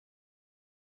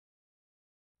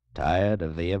Tired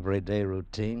of the everyday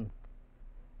routine?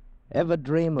 Ever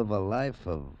dream of a life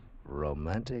of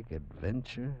romantic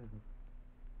adventure?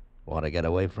 Want to get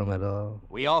away from it all?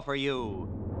 We offer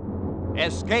you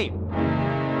Escape.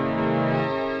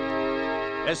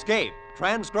 Escape,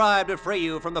 transcribed to free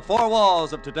you from the four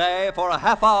walls of today for a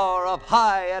half hour of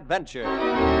high adventure.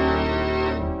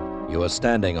 You are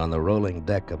standing on the rolling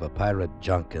deck of a pirate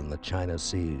junk in the China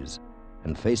Seas,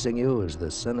 and facing you is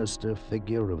the sinister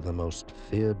figure of the most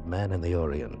feared man in the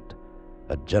Orient,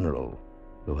 a general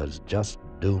who has just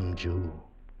doomed you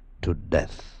to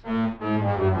death.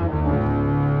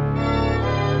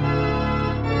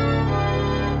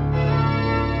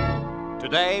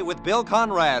 Today, with Bill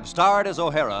Conrad starred as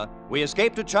O'Hara, we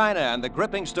escape to China and the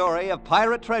gripping story of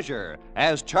pirate treasure,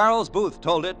 as Charles Booth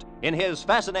told it in his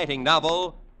fascinating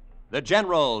novel, The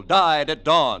General Died at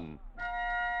Dawn.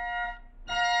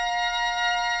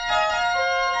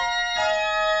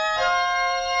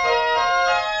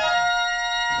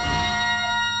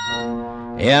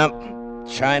 Yep,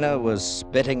 China was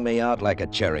spitting me out like a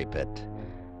cherry pit.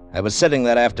 I was sitting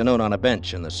that afternoon on a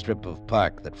bench in the strip of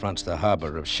park that fronts the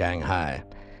harbor of Shanghai,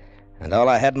 and all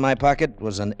I had in my pocket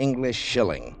was an English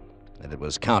shilling, and it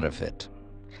was counterfeit.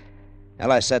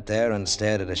 Well, I sat there and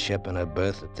stared at a ship in her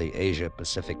berth at the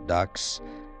Asia-Pacific docks.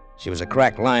 She was a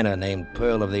crack liner named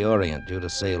Pearl of the Orient, due to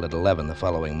sail at 11 the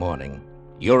following morning,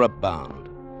 Europe-bound,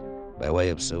 by way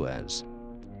of Suez.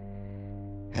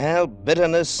 Well,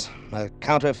 bitterness, a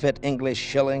counterfeit English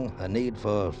shilling, a need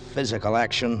for physical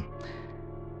action.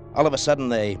 All of a sudden,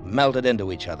 they melted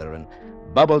into each other and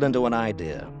bubbled into an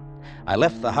idea. I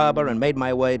left the harbor and made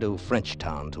my way to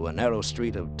Frenchtown, to a narrow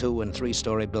street of 2- and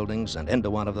 3-story buildings, and into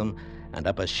one of them, and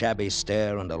up a shabby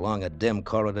stair and along a dim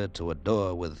corridor to a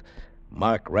door with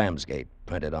Mark Ramsgate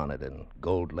printed on it in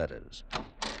gold letters.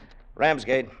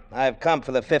 Ramsgate, I've come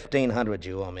for the 1,500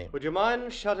 you owe me. Would you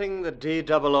mind shutting the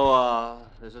DOOR?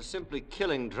 There's a simply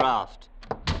killing draft.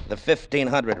 The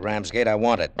 1,500, Ramsgate, I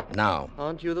want it, now.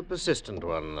 Aren't you the persistent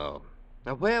one, though?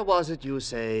 Now, where was it you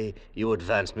say you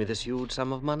advanced me this huge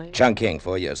sum of money? Chungking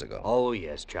 4 years ago. Oh,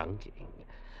 yes, chunking.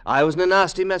 I was in a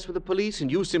nasty mess with the police,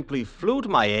 and you simply flew to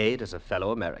my aid as a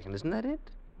fellow American. Isn't that it?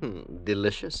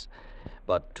 Delicious.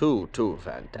 But too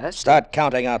fantastic. Start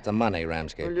counting out the money,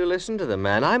 Ramsgate. Will you listen to the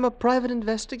man? I'm a private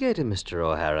investigator, Mr.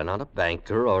 O'Hara, not a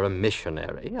banker or a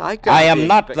missionary. I am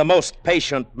not the most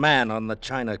patient man on the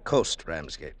China coast,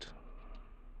 Ramsgate.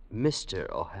 Mr.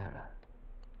 O'Hara,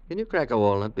 can you crack a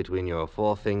walnut between your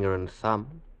forefinger and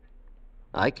thumb?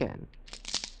 I can.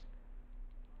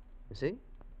 You see?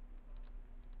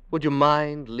 Would you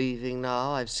mind leaving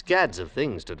now? I've scads of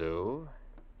things to do.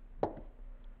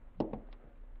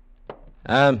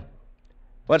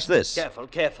 What's this?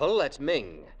 Careful. That's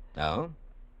Ming. Oh?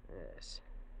 Yes.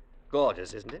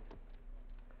 Gorgeous, isn't it?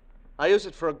 I use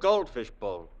it for a goldfish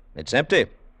bowl. It's empty.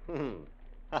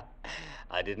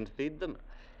 I didn't feed them.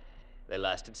 They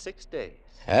lasted 6 days.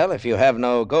 Well, if you have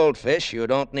no goldfish, you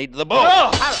don't need the bowl.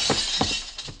 Oh!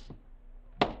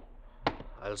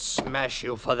 I'll smash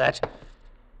you for that.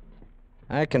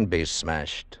 I can be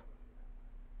smashed.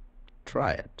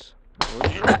 Try it.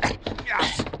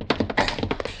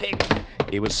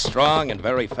 He was strong and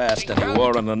very fast, and he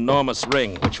wore an enormous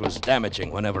ring, which was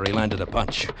damaging whenever he landed a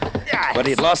punch. But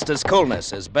he'd lost his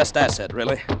coolness, his best asset,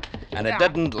 really. And it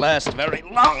didn't last very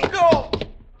long.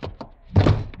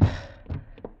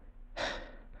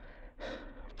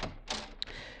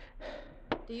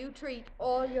 Do you treat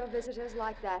all your visitors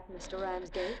like that, Mr.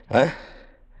 Ramsgate? Huh?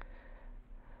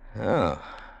 Oh.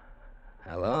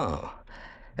 Hello.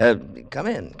 Come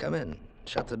in.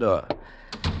 Shut the door.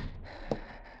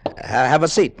 Have a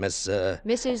seat, Miss,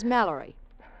 Mrs. Mallory.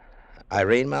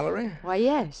 Irene Mallory? Why,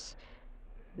 yes.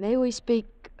 May we speak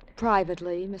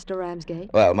privately, Mr. Ramsgate?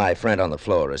 Well, my friend on the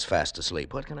floor is fast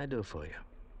asleep. What can I do for you?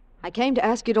 I came to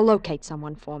ask you to locate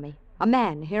someone for me. A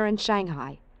man here in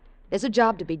Shanghai. There's a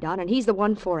job to be done, and he's the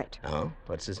one for it. Oh?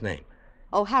 What's his name?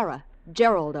 O'Hara.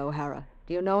 Gerald O'Hara.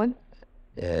 Do you know him?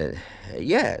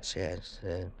 Yes.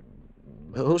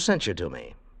 Who sent you to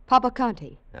me? Papa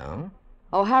Conti. Oh?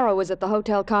 O'Hara was at the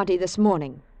Hotel Conti this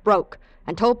morning, broke,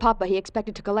 and told Papa he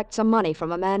expected to collect some money from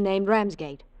a man named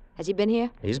Ramsgate. Has he been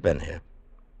here? He's been here.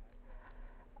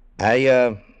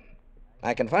 I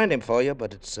can find him for you,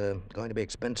 but it's going to be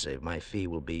expensive. My fee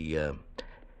will be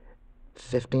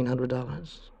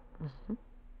 $1,500. Mm-hmm.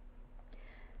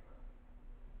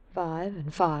 5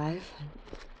 and 5.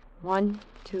 1,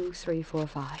 2, 3, 4,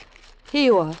 5. Here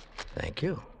you are. Thank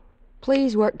you.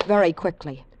 Please work very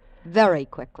quickly. Very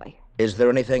quickly. Is there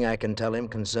anything I can tell him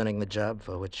concerning the job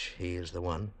for which he is the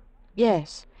one?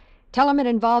 Yes. Tell him it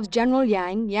involves General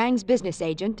Yang, Yang's business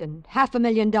agent, and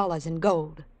 $500,000 in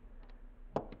gold.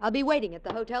 I'll be waiting at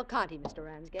the Hotel Conti, Mr.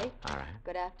 Ramsgate. All right.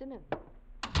 Good afternoon.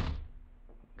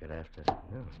 Good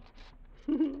afternoon.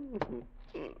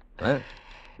 What?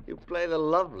 You play the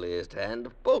loveliest hand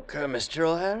of poker, Mr.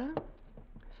 O'Hara.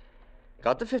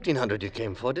 Got the 1,500 you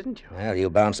came for, didn't you? Well, you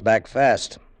bounced back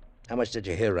fast. How much did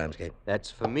you hear, Ramsgate?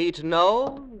 That's for me to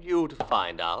know, you to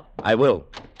find out. I will.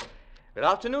 Good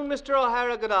afternoon, Mr.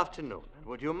 O'Hara. Good afternoon. And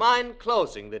would you mind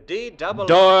closing the D-double...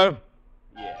 Door!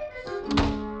 Yes.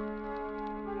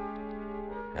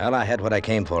 Well, I had what I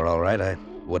came for, all right. I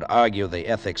would argue the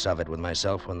ethics of it with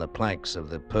myself when the planks of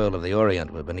the Pearl of the Orient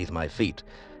were beneath my feet,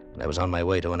 and I was on my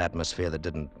way to an atmosphere that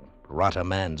didn't rot a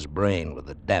man's brain with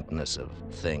the dampness of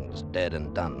things dead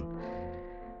and done.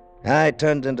 I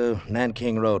turned into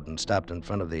Nanking Road and stopped in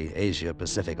front of the Asia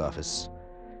Pacific office.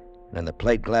 And in the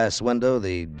plate glass window,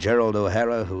 the Gerald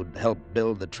O'Hara who'd helped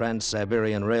build the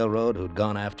Trans-Siberian Railroad, who'd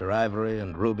gone after ivory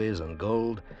and rubies and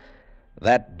gold,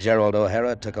 that Gerald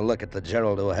O'Hara took a look at the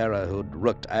Gerald O'Hara who'd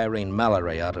rooked Irene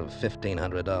Mallory out of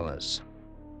 $1,500.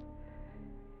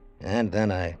 And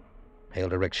then I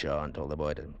hailed a rickshaw and told the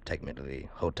boy to take me to the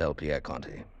Hotel Pierre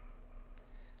Conti.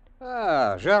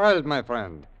 Ah, Gerald, my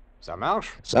friend. Ça marche?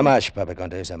 Ça marche, Papa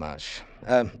Conte, ça marche.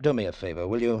 Do me a favor.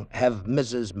 Will you have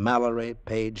Mrs. Mallory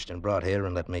paged and brought here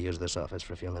and let me use this office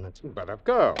for a few minutes? But of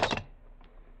course.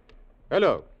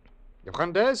 Hello. The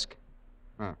front desk?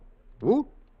 Où?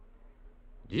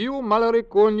 Dio Mallory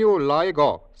Conyo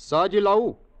Laigo. Saji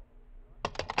Lau.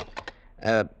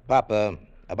 Papa,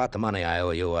 about the money I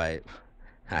owe you, I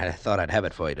thought I'd have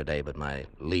it for you today, but my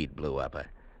lead blew up.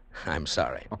 I'm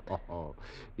sorry. Oh,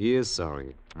 he is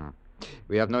sorry.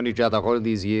 We have known each other all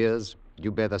these years.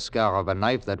 You bear the scar of a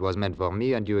knife that was meant for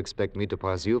me, and you expect me to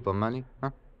press you for money?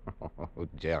 Huh? Oh,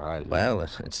 Gerald. Well,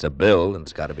 it's a bill, and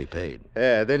it's got to be paid.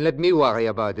 Then let me worry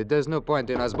about it. There's no point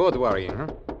in us both worrying, huh?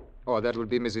 Oh, that will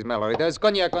be Mrs. Mallory. There's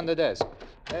cognac on the desk.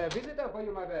 Visitor for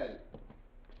you, my belle.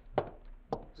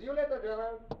 See you later,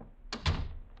 Gerald.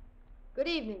 Good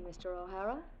evening, Mr.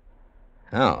 O'Hara.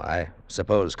 Oh, I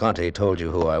suppose Conte told you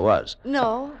who I was.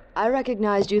 No, I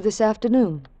recognized you this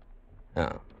afternoon.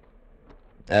 Oh.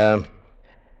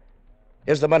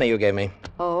 Here's the money you gave me.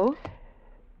 Oh?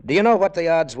 Do you know what the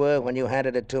odds were when you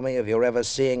handed it to me of your ever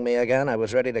seeing me again? I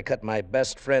was ready to cut my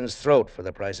best friend's throat for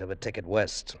the price of a ticket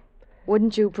west.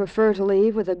 Wouldn't you prefer to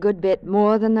leave with a good bit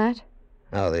more than that?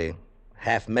 Oh, the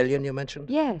 $500,000 you mentioned?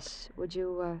 Yes. Would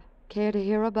you, care to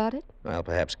hear about it? Well,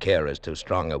 perhaps care is too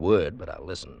strong a word, but I'll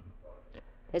listen.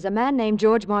 There's a man named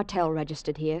George Martell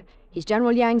registered here. He's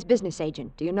General Yang's business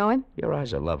agent. Do you know him? Your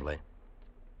eyes are lovely.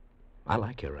 I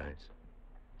like your eyes.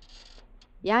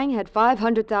 Yang had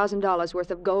 $500,000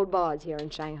 worth of gold bars here in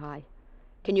Shanghai.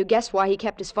 Can you guess why he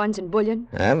kept his funds in bullion?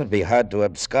 Well, it'd be hard to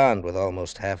abscond with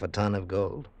almost half a ton of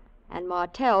gold. And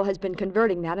Martell has been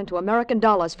converting that into American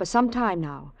dollars for some time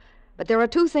now. But there are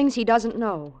two things he doesn't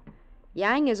know.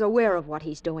 Yang is aware of what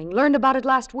he's doing, learned about it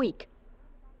last week.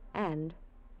 And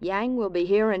Yang will be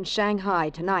here in Shanghai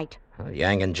tonight. Well,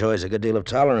 Yang enjoys a good deal of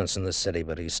tolerance in this city,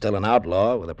 but he's still an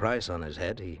outlaw with a price on his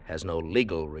head. He has no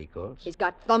legal recourse. He's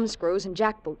got thumbscrews and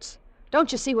jackboots.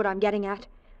 Don't you see what I'm getting at?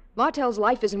 Martell's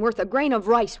life isn't worth a grain of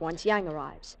rice once Yang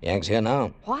arrives. Yang's here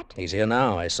now. What? He's here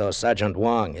now. I saw Sergeant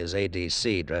Wong, his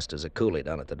ADC, dressed as a coolie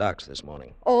down at the docks this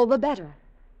morning. All the better.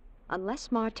 Unless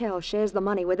Martell shares the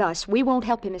money with us, we won't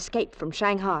help him escape from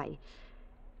Shanghai.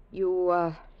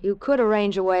 You could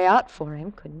arrange a way out for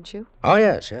him, couldn't you? Oh,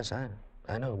 yes,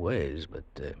 I know ways, but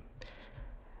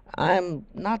I'm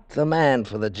not the man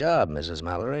for the job, Mrs.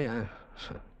 Mallory.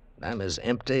 I'm as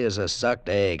empty as a sucked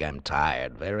egg. I'm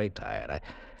tired, very tired. I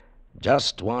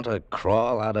just want to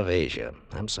crawl out of Asia.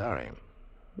 I'm sorry.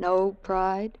 No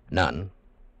pride? None.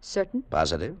 Certain?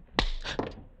 Positive?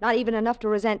 Not even enough to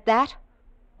resent that?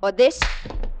 Or this?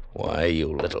 Why, you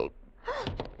little...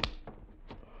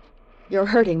 You're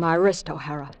hurting my wrist,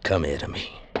 O'Hara. Come here to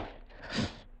me.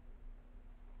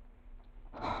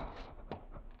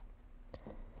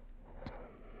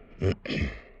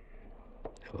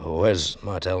 Where's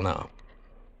Martell now?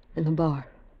 In the bar.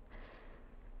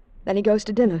 Then he goes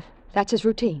to dinner. That's his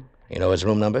routine. You know his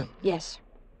room number? Yes.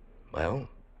 Well,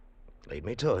 lead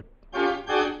me to it.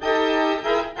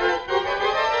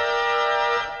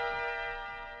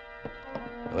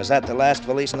 Was that the last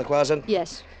valise in the closet?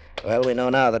 Yes. Well, we know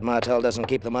now that Martell doesn't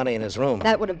keep the money in his room.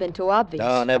 That would have been too obvious.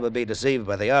 Oh, never be deceived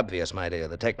by the obvious, my dear.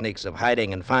 The techniques of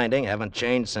hiding and finding haven't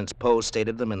changed since Poe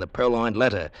stated them in the purloined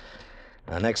letter.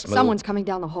 Our next move... Someone's coming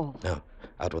down the hall. No,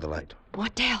 out with the light.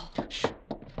 Martell. Shh,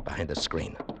 behind the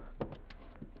screen.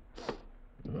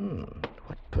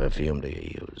 What perfume do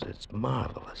you use? It's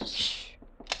marvelous. Shh.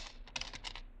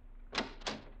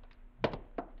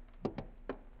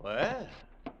 Well,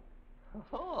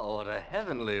 Oh, what a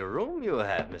heavenly room you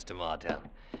have, Mr. Martell.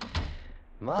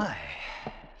 My,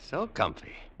 so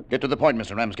comfy. Get to the point,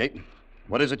 Mr. Ramsgate.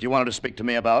 What is it you wanted to speak to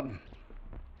me about?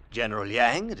 General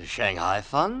Yang, the Shanghai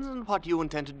funds, and what you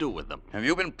intend to do with them. Have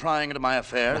you been prying into my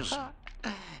affairs?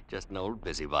 Just an old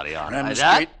busybody, aren't I?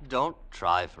 Ramsgate. Don't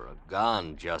try for a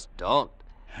gun. Just don't.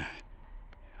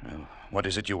 What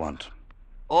is it you want?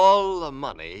 All the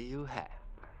money you have.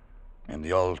 And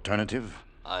the alternative?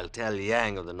 I'll tell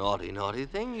Yang of the naughty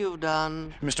thing you've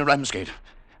done. Mr. Ramsgate,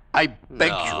 I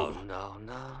beg No.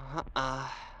 you.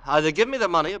 Either give me the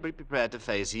money or be prepared to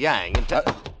face Yang and tell...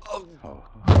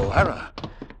 O'Hara.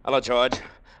 Hello, George.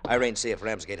 Irene, see if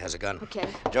Ramsgate has a gun. Okay.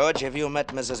 George, have you met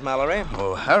Mrs. Mallory?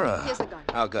 O'Hara. Here's the gun.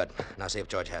 Oh, good. Now see if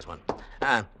George has one.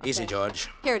 Easy, Okay. George.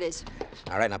 Here it is.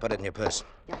 All right, now put it in your purse.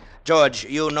 Yeah. George,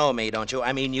 you know me, don't you?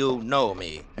 I mean, you know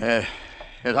me.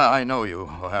 Yes, I know you,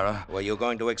 O'Hara. Were you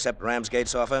going to accept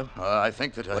Ramsgate's offer? I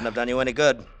think that... Wouldn't have done you any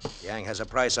good. Yang has a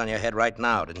price on your head right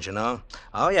now, didn't you know?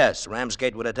 Oh, yes.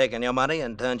 Ramsgate would have taken your money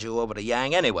and turned you over to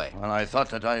Yang anyway. Well, I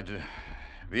thought that I'd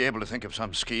be able to think of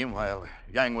some scheme while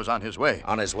Yang was on his way.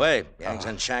 On his way. Yang's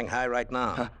in Shanghai right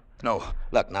now. No.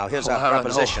 Look, now, here's our O'Hara, no.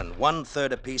 proposition.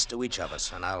 1/3 apiece to each of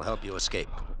us, and I'll help you escape.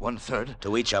 1/3?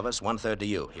 To each of us, 1/3 to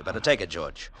you. You better take it,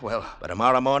 George. Well... But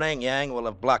tomorrow morning, Yang will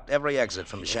have blocked every exit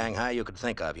from Shanghai you could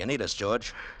think of. You need us,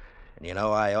 George. And you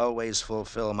know I always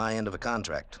fulfill my end of a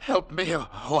contract. Help me,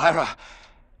 O'Hara.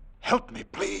 Help me,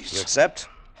 please. You accept?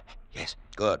 Yes.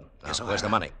 Good. Now, Yes, where's the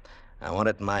O'Hara. money? I want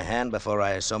it in my hand before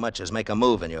I so much as make a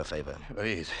move in your favor.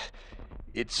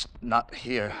 It's not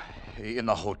here. In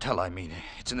the hotel, I mean.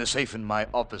 It's in the safe in my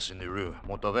office in the Rue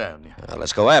Montauverne. Well,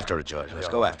 let's go after it, George. Let's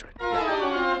go after it.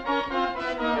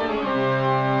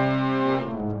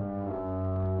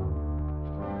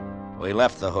 We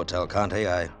left the Hotel Conte.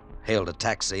 I hailed a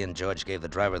taxi, and George gave the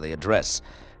driver the address.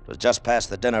 It was just past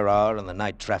the dinner hour, and the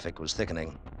night traffic was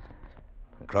thickening.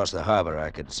 Across the harbor, I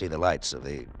could see the lights of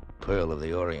the Pearl of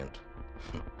the Orient.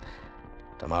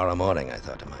 Tomorrow morning, I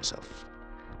thought to myself.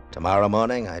 Tomorrow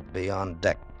morning, I'd be on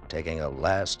deck, taking a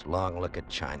last long look at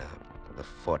China with a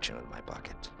fortune in my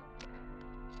pocket.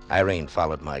 Irene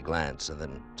followed my glance and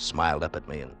then smiled up at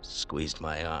me and squeezed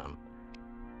my arm.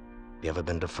 You ever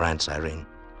been to France, Irene?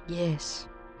 Yes.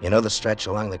 You know the stretch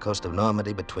along the coast of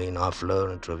Normandy between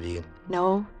Honfleur and Trouville?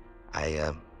 No,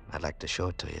 I'd like to show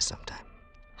it to you sometime.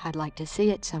 I'd like to see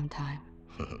it sometime.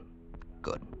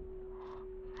 Good.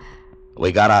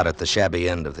 We got out at the shabby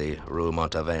end of the Rue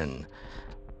Montauverne.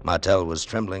 Martel was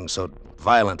trembling so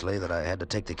violently that I had to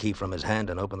take the key from his hand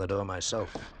and open the door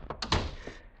myself.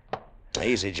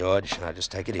 Easy, George. Now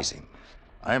just take it easy.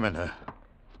 I'm in a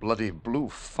bloody blue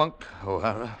funk,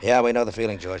 O'Hara. Yeah, we know the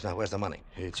feeling, George. Now, where's the money?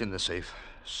 It's in the safe.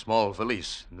 Small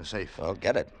valise in the safe. Well,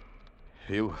 get it.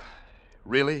 You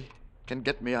really can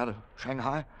get me out of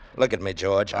Shanghai? Look at me,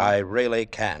 George. I really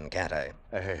can, can't I?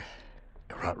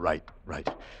 Right.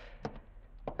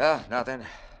 Now then,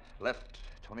 left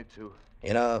 22.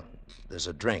 You know, there's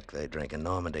a drink they drink in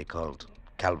Normandy called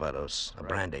Calvados, a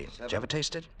brandy. Did you ever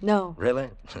taste it? No. Really?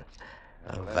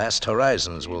 Vast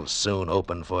horizons will soon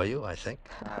open for you, I think.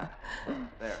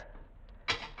 There.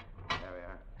 There we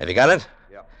are. Have you got it?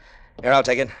 Yeah. Here, I'll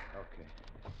take it.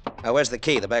 Okay. Now, where's the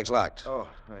key? The bag's locked. Oh,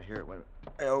 right here.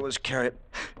 I always carry it.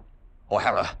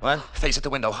 O'Hara. What? Face at the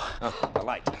window. Oh, the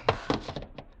light.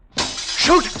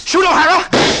 Shoot! Shoot, O'Hara!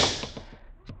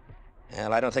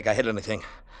 Well, I don't think I hit anything.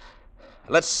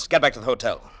 Let's get back to the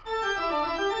hotel.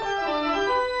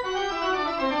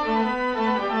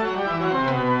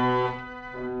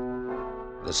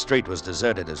 The street was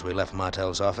deserted as we left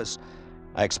Martel's office.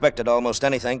 I expected almost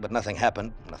anything, but nothing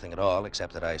happened. Nothing at all,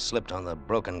 except that I slipped on the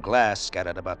broken glass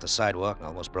scattered about the sidewalk and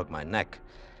almost broke my neck.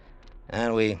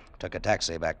 And we took a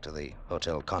taxi back to the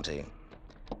Hotel Conti.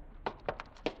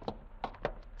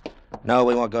 No,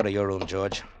 we won't go to your room,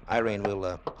 George. Irene,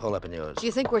 we'll hole up in yours. Do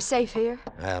you think we're safe here?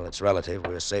 Well, it's relative.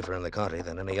 We're safer in the Conti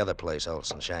than any other place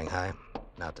else in Shanghai.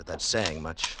 Not that that's saying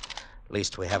much. At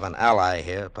least we have an ally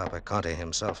here, Papa Conti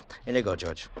himself. In you go,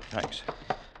 George. Thanks.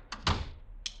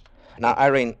 Now,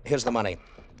 Irene, here's the money.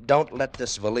 Don't let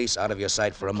this valise out of your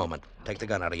sight for a moment. Take the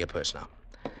gun out of your purse now.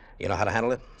 You know how to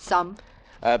handle it? Some.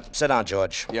 Sit down,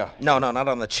 George. Yeah. No, not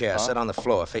on the chair. Sit on the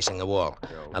floor, facing the wall.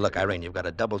 Now, look, Irene, you've got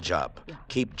a double job. Yeah.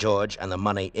 Keep George and the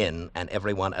money in and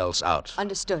everyone else out.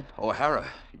 Understood. O'Hara,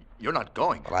 you're not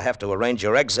going. Well, I have to arrange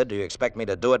your exit. Do you expect me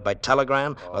to do it by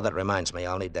telegram? Oh, that reminds me.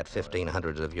 I'll need that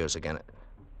 1,500 of yours again.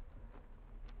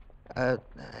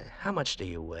 How much do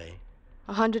you weigh?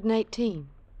 118.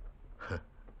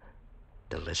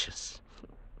 Delicious.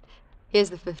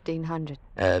 Here's the 1,500.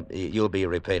 You'll be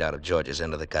repaid out of George's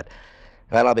end of the cut.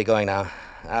 Well, I'll be going now.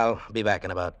 I'll be back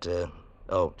in about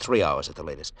Oh, 3 hours at the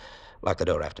latest. Lock the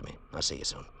door after me. I'll see you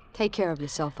soon. Take care of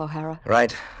yourself, O'Hara.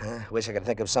 Right. Wish I could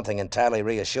think of something entirely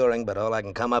reassuring, but all I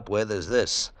can come up with is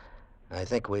this. I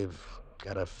think we've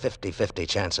got a 50-50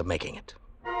 chance of making it.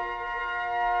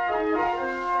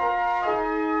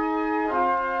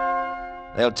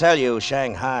 They'll tell you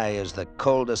Shanghai is the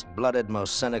coldest-blooded,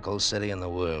 most cynical city in the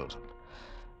world.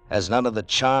 Has none of the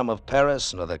charm of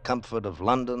Paris, nor the comfort of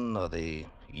London, nor the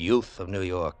youth of New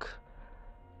York.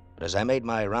 But as I made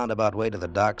my roundabout way to the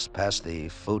docks, past the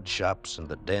food shops and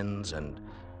the dens and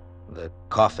the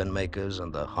coffin makers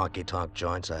and the honky-tonk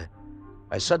joints,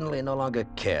 I suddenly no longer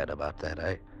cared about that.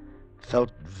 I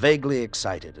felt vaguely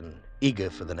excited and eager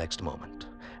for the next moment.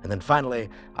 And then finally,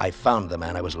 I found the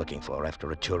man I was looking for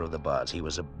after a tour of the bars. He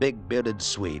was a big, bearded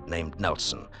Swede named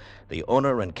Nelson, the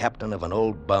owner and captain of an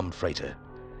old bum freighter.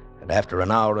 And after an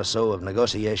hour or so of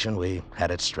negotiation, we had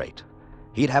it straight.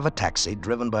 He'd have a taxi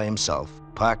driven by himself,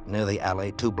 parked near the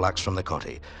alley 2 blocks from the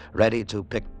Conti, ready to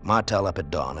pick Martel up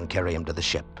at dawn and carry him to the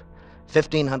ship.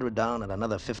 $1,500 down and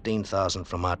another $15,000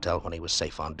 from Martel when he was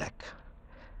safe on deck.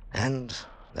 And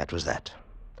that was that.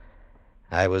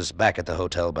 I was back at the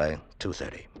hotel by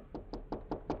 2:30.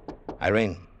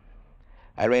 Irene,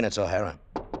 it's O'Hara.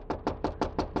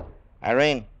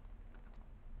 Irene!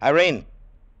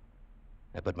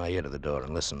 I put my ear to the door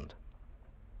and listened.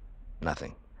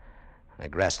 Nothing. I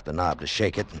grasped the knob to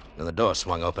shake it, and the door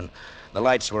swung open. The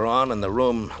lights were on, and the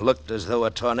room looked as though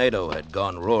a tornado had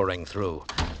gone roaring through.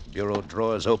 Bureau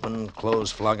drawers open,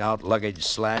 clothes flung out, luggage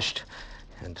slashed,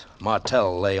 and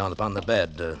Martel lay upon the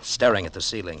bed, staring at the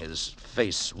ceiling, his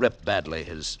face ripped badly,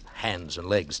 his hands and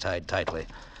legs tied tightly.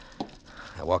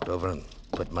 I walked over and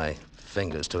put my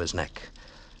fingers to his neck.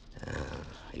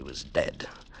 He was dead.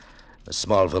 The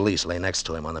small valise lay next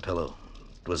to him on the pillow.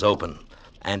 It was open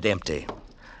and empty.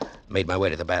 Made my way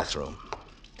to the bathroom.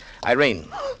 Irene.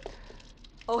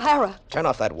 O'Hara, Turn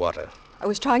off that water. I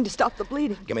was trying to stop the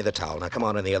bleeding. Give me the towel. Now come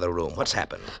on in the other room. What's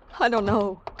happened? I don't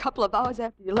know. A couple of hours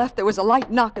after you left, there was a light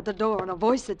knock at the door, and a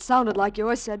voice that sounded like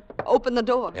yours said, "Open the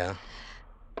door." Yeah?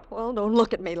 Well, don't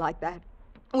look at me like that.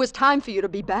 It was time for you to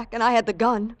be back, and I had the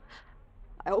gun.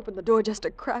 I opened the door just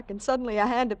a crack, and suddenly a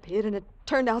hand appeared, and it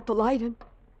turned out the light, and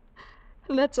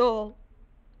that's all.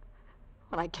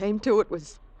 When I came to, it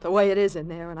was the way it is in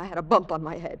there, and I had a bump on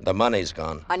my head. The money's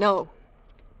gone. I know.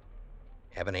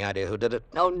 Have any idea who did it?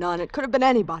 No, none. It could have been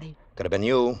anybody. Could have been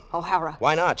you. O'Hara.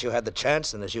 Why not? You had the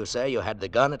chance, and as you say, you had the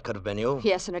gun. It could have been you.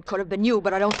 Yes, and it could have been you,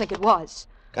 but I don't think it was.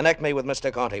 Connect me with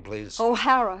Mr. Conti, please.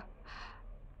 O'Hara.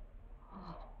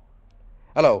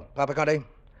 Hello, Papa Conti.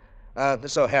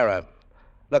 This is O'Hara.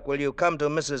 Look, will you come to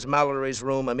Mrs. Mallory's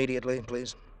room immediately,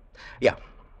 please? Yeah.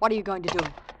 What are you going to do?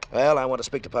 Well, I want to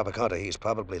speak to Papa Conti. He's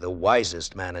probably the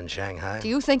wisest man in Shanghai. Do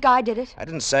you think I did it? I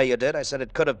didn't say you did. I said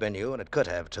it could have been you, and it could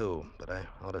have, too. But I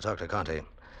ought to talk to Conti.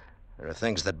 There are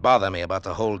things that bother me about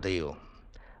the whole deal.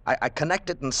 I connect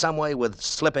it in some way with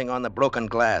slipping on the broken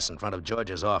glass in front of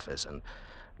George's office and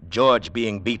George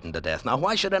being beaten to death. Now,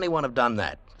 why should anyone have done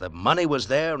that? The money was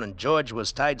there and George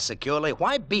was tied securely.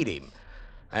 Why beat him?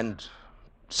 And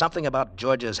something about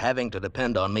George's having to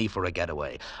depend on me for a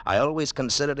getaway. I always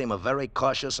considered him a very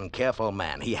cautious and careful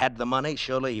man. He had the money.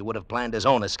 Surely he would have planned his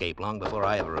own escape long before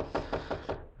I ever...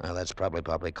 Well, that's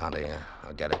probably Conti.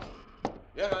 I'll get it.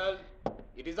 General,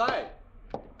 it is I.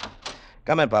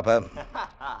 Come in, Papa.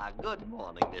 Good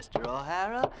morning, Mr.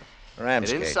 O'Hara.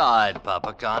 Ramsgate. Get inside,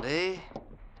 Papa Conti.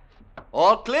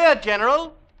 All clear,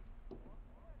 General.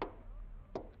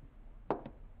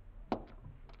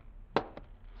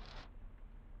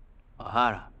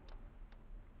 O'Hara.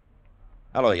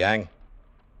 Hello, Yang.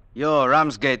 Yo,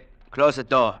 Ramsgate, close the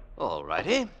door. All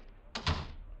righty.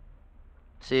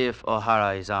 See if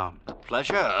O'Hara is armed. A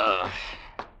pleasure.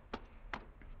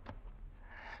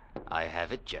 I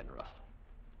have it, General.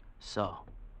 So,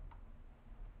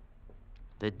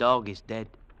 the dog is dead.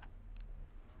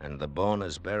 And the bone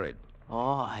is buried.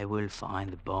 Oh, I will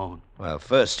find the bone. Well,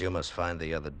 first you must find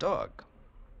the other dog.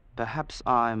 Perhaps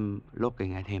I'm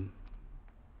looking at him.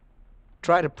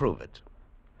 Try to prove it.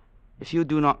 If you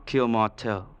do not kill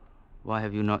Martel, why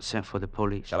have you not sent for the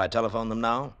police? Shall I telephone them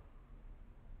now?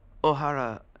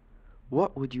 O'Hara,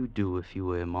 what would you do if you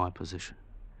were in my position?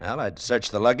 Well, I'd search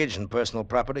the luggage and personal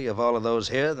property of all of those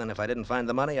here. Then if I didn't find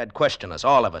the money, I'd question us,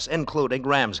 all of us, including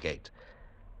Ramsgate.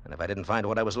 And if I didn't find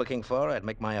what I was looking for, I'd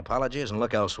make my apologies and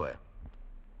look elsewhere.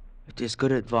 It is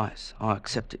good advice. I'll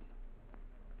accept it.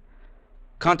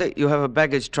 Conte, you have a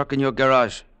baggage truck in your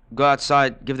garage. Go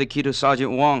outside, give the key to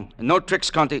Sergeant Wong. And no tricks,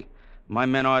 Conte. My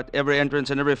men are at every entrance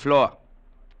and every floor.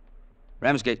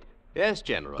 Ramsgate, Yes,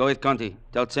 General. Go with Conti.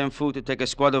 Tell Sam Fu to take a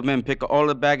squad of men, pick all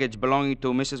the baggage belonging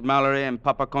to Mrs. Mallory and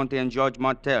Papa Conti and George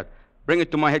Martel. Bring it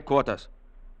to my headquarters.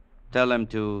 Tell them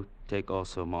to take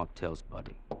also Martel's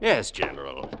body. Yes,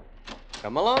 General.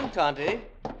 Come along, Conti.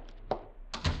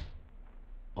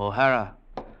 O'Hara,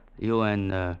 you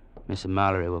and Mrs.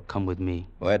 Mallory will come with me.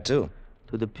 Where to?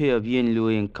 To the pier of Yin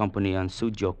Louis and Company on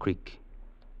Suzhou Creek.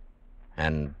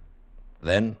 And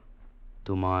then?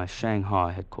 To my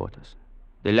Shanghai headquarters.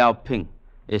 The Liao Ping,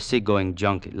 a seagoing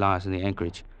junket, lies in the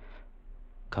anchorage.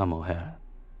 Come, O'Hara.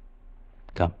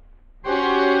 Come.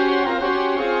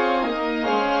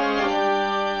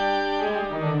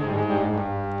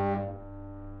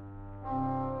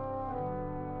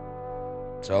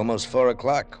 It's almost 4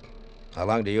 o'clock. How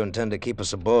long do you intend to keep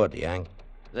us aboard, Yang?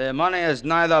 The money is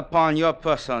neither upon your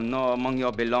person nor among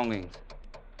your belongings.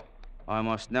 I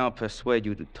must now persuade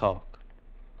you to talk.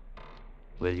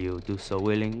 Will you do so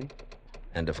willingly?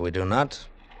 And if we do not?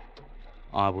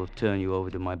 I will turn you over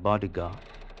to my bodyguard.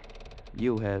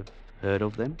 You have heard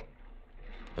of them?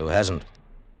 Who hasn't?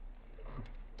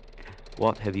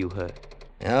 What have you heard?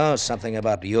 Oh, something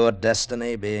about your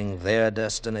destiny being their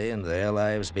destiny and their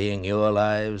lives being your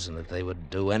lives, and that they would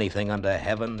do anything under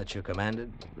heaven that you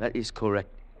commanded? That is correct.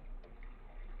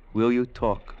 Will you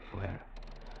talk, O'Hara?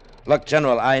 Look,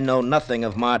 General, I know nothing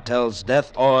of Martel's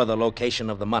death or the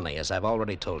location of the money, as I've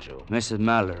already told you. Mrs.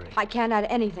 Mallory. I can't add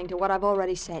anything to what I've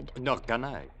already said. Nor can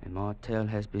I. And Martel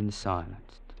has been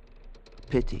silenced.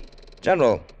 Pity.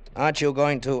 General, aren't you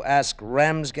going to ask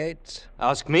Ramsgate?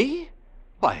 Ask me?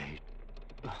 Why,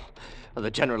 the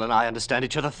General and I understand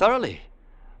each other thoroughly.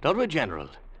 Don't we, General?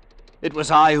 It was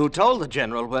I who told the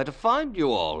General where to find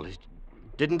you all.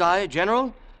 Didn't I,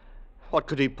 General? What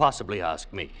could he possibly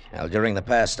ask me? Well, during the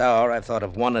past hour, I've thought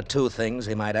of one or two things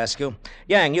he might ask you.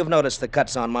 Yang, you've noticed the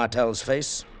cuts on Martel's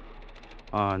face.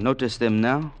 Notice them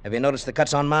now? Have you noticed the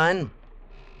cuts on mine?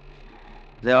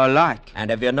 They are alike. And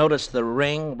have you noticed the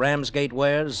ring Ramsgate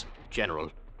wears?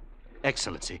 General,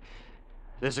 Excellency,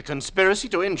 there's a conspiracy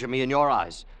to injure me in your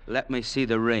eyes. Let me see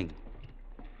the ring.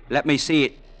 Let me see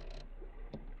it.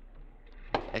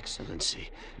 Excellency.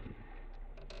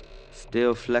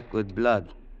 Still flecked with blood.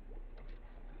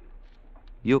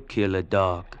 You kill a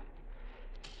dog.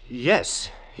 Yes,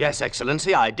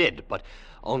 Excellency, I did, but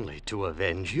only to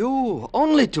avenge you.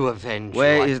 Only to avenge you.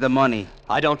 Where is the money?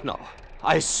 I don't know.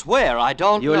 I swear I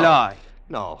don't know. You lie.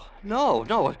 No.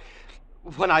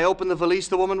 When I opened the valise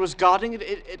the woman was guarding,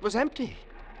 it was empty.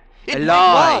 It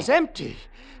lie. was empty.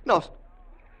 No.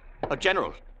 Oh,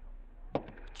 General.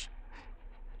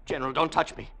 General, don't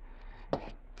touch me.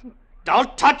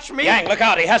 Don't touch me! Yang, look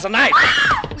out, he has a knife!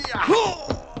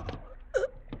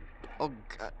 Oh,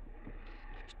 God.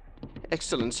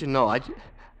 Excellency, no,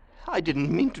 I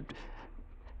didn't mean to.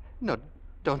 No,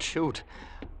 don't shoot.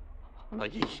 No,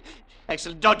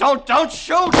 Excellent, don't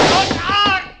shoot!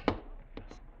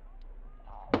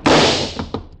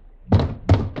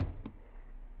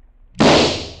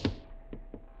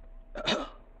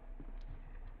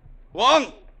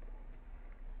 Wang!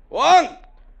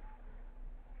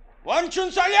 Wang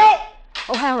Chun Sai Liao!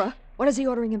 O'Hara, what is he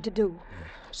ordering him to do?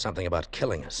 Something about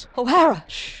killing us. O'Hara!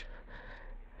 Shh.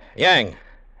 Yang,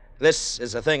 this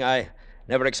is a thing I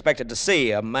never expected to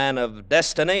see. A man of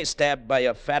destiny stabbed by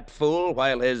a fat fool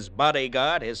while his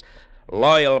bodyguard, his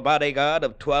loyal bodyguard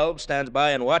of 12, stands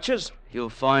by and watches. You'll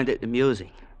find it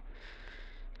amusing.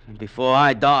 And before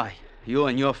I die, you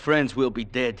and your friends will be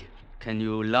dead. Can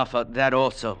you laugh at that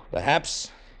also?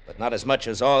 Perhaps, but not as much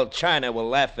as all China will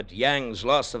laugh at Yang's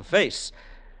loss of face.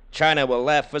 China will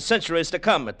laugh for centuries to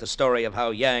come at the story of how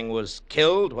Yang was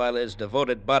killed while his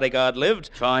devoted bodyguard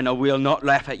lived. China will not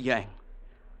laugh at Yang.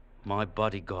 My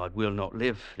bodyguard will not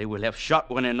live. They will have shot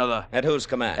one another. At whose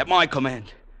command? At my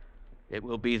command. It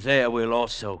will be their will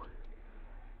also.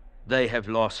 They have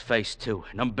lost face too,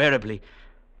 and unbearably.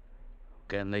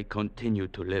 Can they continue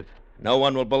to live? No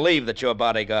one will believe that your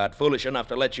bodyguard, foolish enough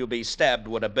to let you be stabbed,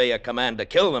 would obey a command to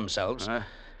kill themselves.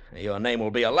 Your name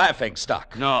will be a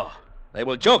laughingstock. No. They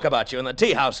will joke about you in the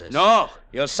tea houses. No.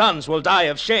 Your sons will die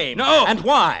of shame. No. And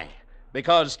why?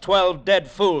 Because 12 dead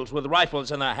fools with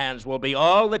rifles in their hands will be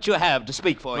all that you have to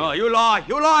speak for you. No, you lie.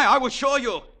 You lie. I will show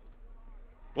you.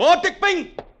 Wo Dik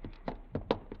Bing!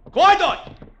 Kwai Doi!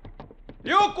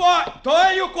 Liu Kwa!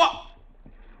 Toi Liu Kwa!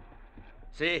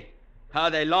 See how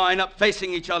they line up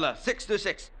facing each other, 6 to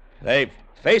 6. They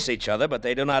face each other, but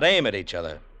they do not aim at each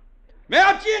other.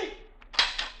 Miao Jin!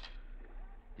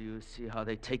 Do you see how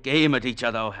they take aim at each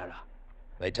other, O'Hara?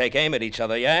 They take aim at each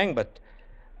other, Yang, but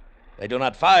they do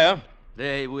not fire.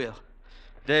 They will.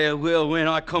 They will when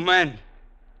I command.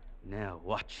 Now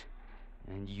watch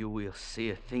And you will see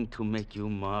a thing to make you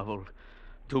marvel.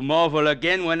 To marvel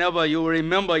again whenever you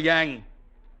remember Yang.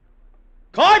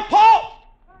 Kai Po!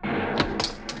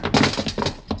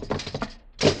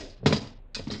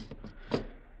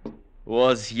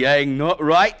 Was Yang not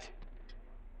right?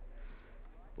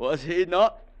 Was he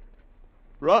not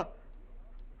right?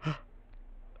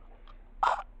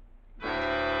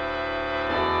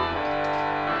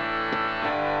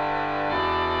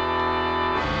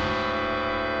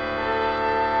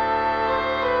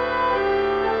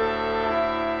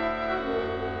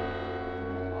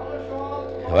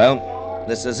 Well,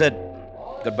 this is it.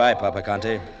 Goodbye, Papa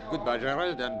Conte. Goodbye,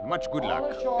 Gerald, and much good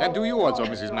luck. And to you also,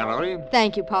 Mrs. Mallory.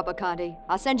 Thank you, Papa Conte.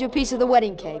 I'll send you a piece of the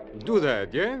wedding cake. Do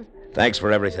that, yes? Thanks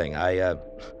for everything.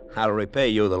 I'll repay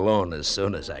you the loan as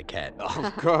soon as I can.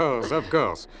 Of course, of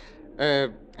course.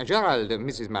 Gerald,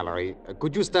 Mrs. Mallory,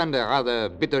 could you stand a rather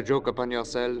bitter joke upon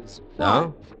yourselves?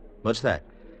 No? What's that?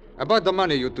 About the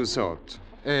money you two sought.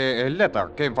 A letter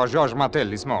came for Georges Martel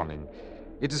this morning.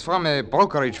 It is from a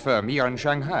brokerage firm here in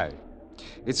Shanghai.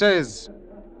 It says,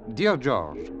 Dear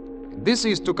George, this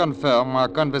is to confirm our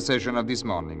conversation of this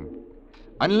morning.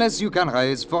 Unless you can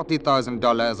raise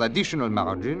 $40,000 additional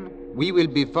margin, we will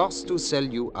be forced to sell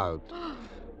you out.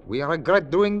 We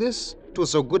regret doing this to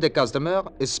so good a customer,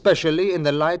 especially in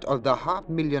the light of the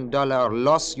 $500,000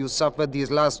 loss you suffered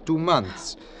these last 2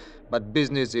 months. But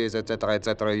business is,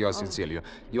 etc., yours sincerely.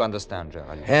 You understand,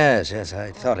 Gerald? Yes,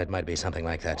 I thought it might be something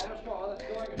like that.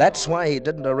 That's why he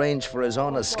didn't arrange for his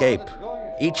own escape.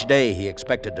 Each day he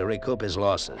expected to recoup his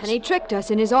losses. And he tricked us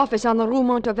in his office on the Rue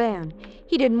Montauvergne.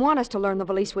 He didn't want us to learn the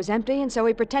valise was empty, and so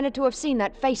he pretended to have seen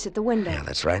that face at the window. Yeah,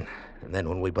 that's right. And then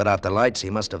when we put out the lights, he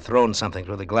must have thrown something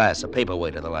through the glass, a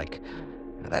paperweight or the like.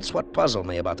 Now, that's what puzzled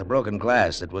me about the broken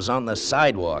glass. It was on the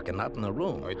sidewalk and not in the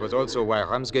room. It was also why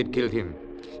Ramsgate killed him.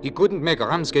 He couldn't make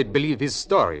Ramsgate believe his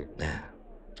story.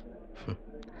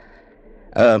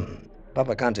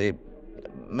 Papa Conte,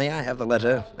 may I have the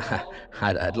letter?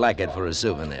 I'd like it for a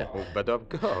souvenir. Oh, but of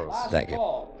course. Thank you.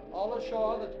 Well,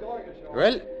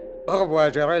 au revoir,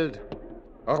 Gerald.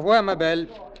 Au revoir, ma belle.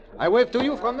 I wave to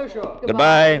you from the shore.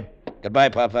 Goodbye. Goodbye,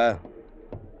 Papa.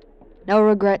 No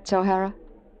regrets, O'Hara?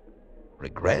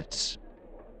 Regrets?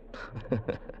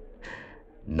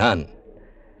 None.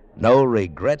 No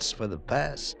regrets for the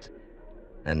past,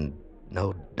 and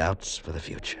no doubts for the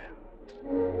future.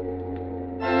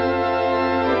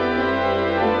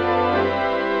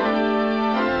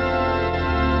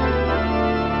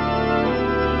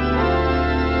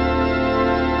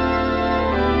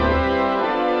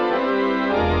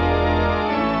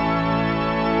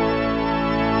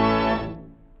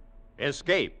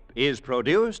 Escape is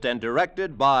produced and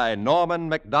directed by Norman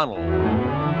MacDonald.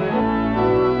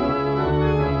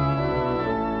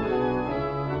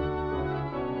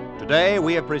 Today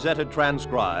we have presented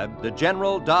transcribed The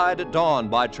General Died at Dawn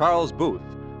by Charles Booth,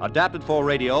 adapted for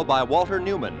radio by Walter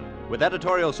Newman, with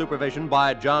editorial supervision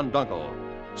by John Dunkel.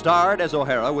 Starred as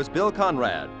O'Hara was Bill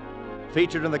Conrad.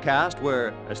 Featured in the cast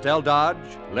were Estelle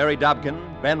Dodge, Larry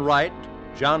Dobkin, Ben Wright,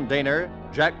 John Daner,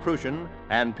 Jack Prussian,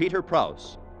 and Peter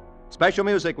Prouse. Special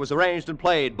music was arranged and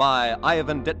played by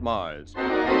Ivan Ditmars.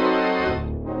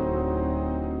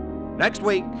 Next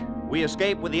week, we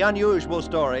escape with the unusual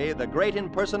story, The Great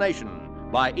Impersonation,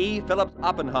 by E. Phillips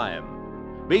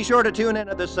Oppenheim. Be sure to tune in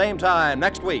at the same time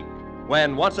next week,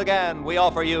 when once again we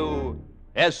offer you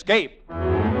Escape.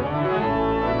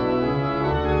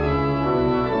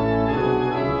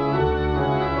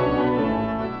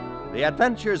 The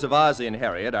Adventures of Ozzie and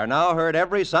Harriet are now heard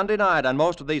every Sunday night on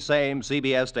most of these same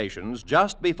CBS stations,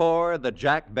 just before The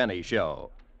Jack Benny Show.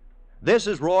 This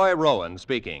is Roy Rowan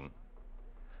speaking.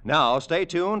 Now, stay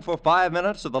tuned for 5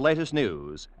 minutes of the latest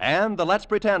news and the Let's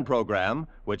Pretend program,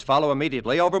 which follow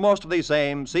immediately over most of these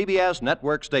same CBS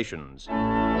network stations.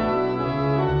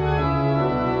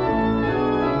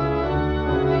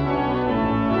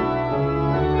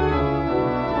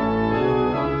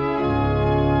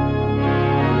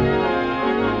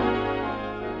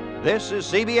 This is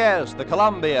CBS, the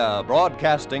Columbia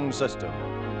Broadcasting System.